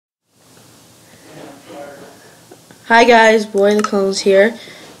Hi guys, Boy the Clones here.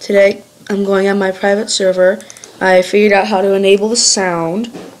 Today I'm going on my private server. I figured out how to enable the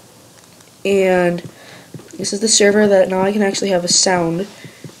sound, and this is the server that now I can actually have a sound.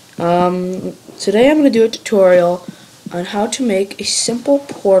 Today I'm going to do a tutorial on how to make a simple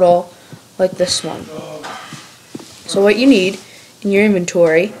portal like this one. So what you need in your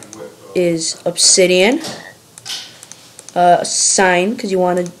inventory is obsidian, a sign because you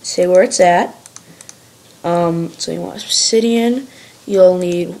want to say where it's at. So you want obsidian, you'll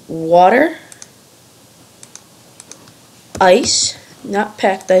need water, ice, not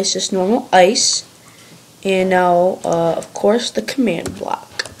packed ice, just normal ice, and now, of course, the command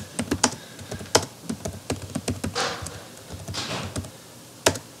block.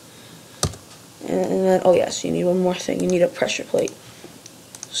 And then, oh yes, you need one more thing, you need a pressure plate.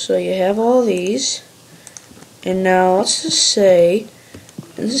 So you have all these, and now let's just say,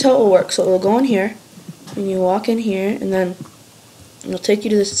 and this is how it will work, so it will go in here, and you walk in here, and then it'll take you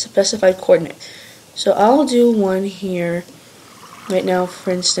to this specified coordinate. So I'll do one here right now,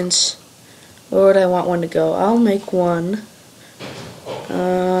 for instance. Where would I want one to go? I'll make one.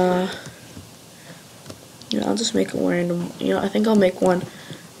 I'll just make a random. I think I'll make one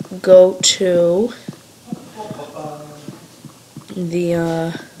go to the.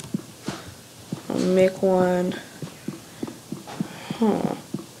 I'll make one.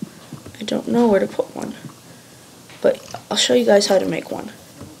 I don't know where to put one, but I'll show you guys how to make one.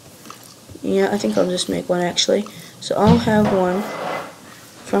 I think I'll just make one actually. So I'll have one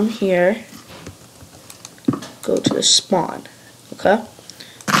from here go to the spawn. Okay?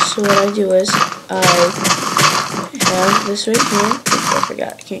 So what I do is I have this right here. Oops, I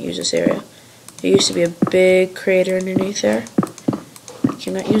forgot, I can't use this area. There used to be a big crater underneath there. I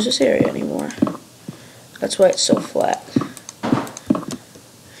cannot use this area anymore. That's why it's so flat.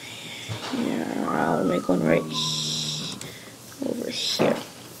 I'll make one right over here.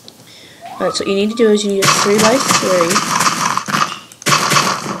 Alright, so what you need to do is you need a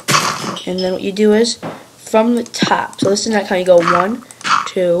 3x3. And then what you do is, from the top, so this is not how you go 1,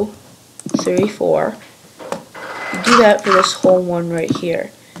 2, 3, 4. You do that for this whole one right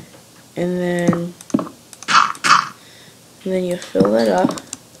here. And then you fill that up.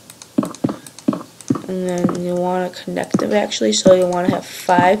 And then you want to connect them actually, so you want to have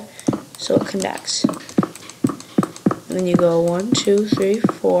 5 so it connects. And then you go 1, 2, 3,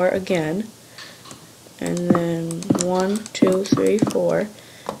 4 again. And then 1, 2, 3, 4. And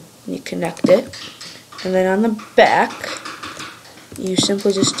you connect it. And then on the back, you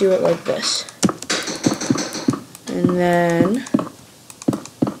simply just do it like this. And then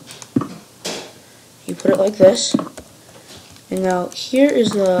you put it like this. And now here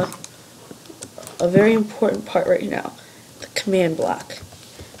is a very important part right now, the command block.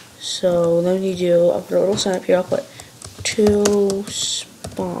 So then you do, I'll put a little sign up here, I'll put to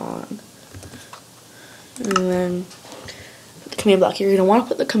spawn. And then the command block, you're going to want to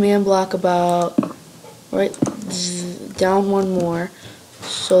put the command block about right down one more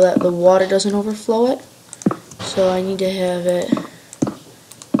so that the water doesn't overflow it. So I need to have it,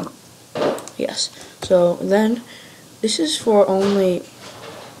 yes. So then this is for only,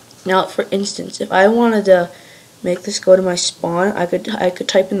 now for instance, if I wanted to make this go to my spawn, I could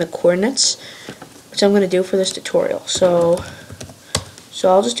type in the coordinates, which I'm going to do for this tutorial. So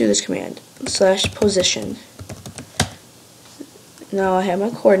I'll just do this command, /position. Now I have my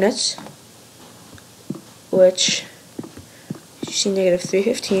coordinates, which you see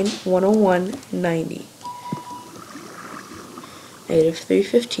 -315, 101, 90.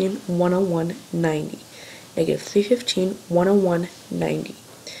 -315, 101, 90. -315, 101, 90.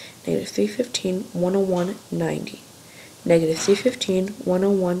 -315, 101, 90. -315,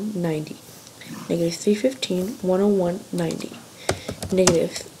 101, 90. -315, 101, 90. -315,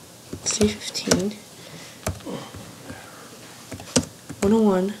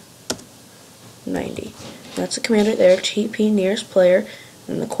 101, 90. That's the command right there, TP nearest player,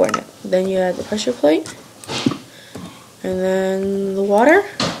 and the coordinate. Then you add the pressure plate, and then the water,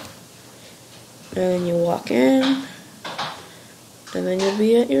 and then you walk in, and then you'll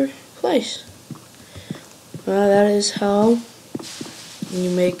be at your place. That is how you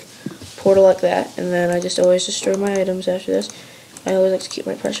make a portal like that. And then I just always destroy my items after this. I always like to keep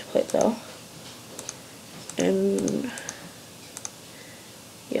my pressure plate though. And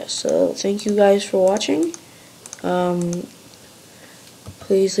yeah, so thank you guys for watching.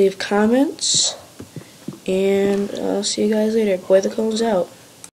 Please leave comments, and I'll see you guys later. Boy the Clones out.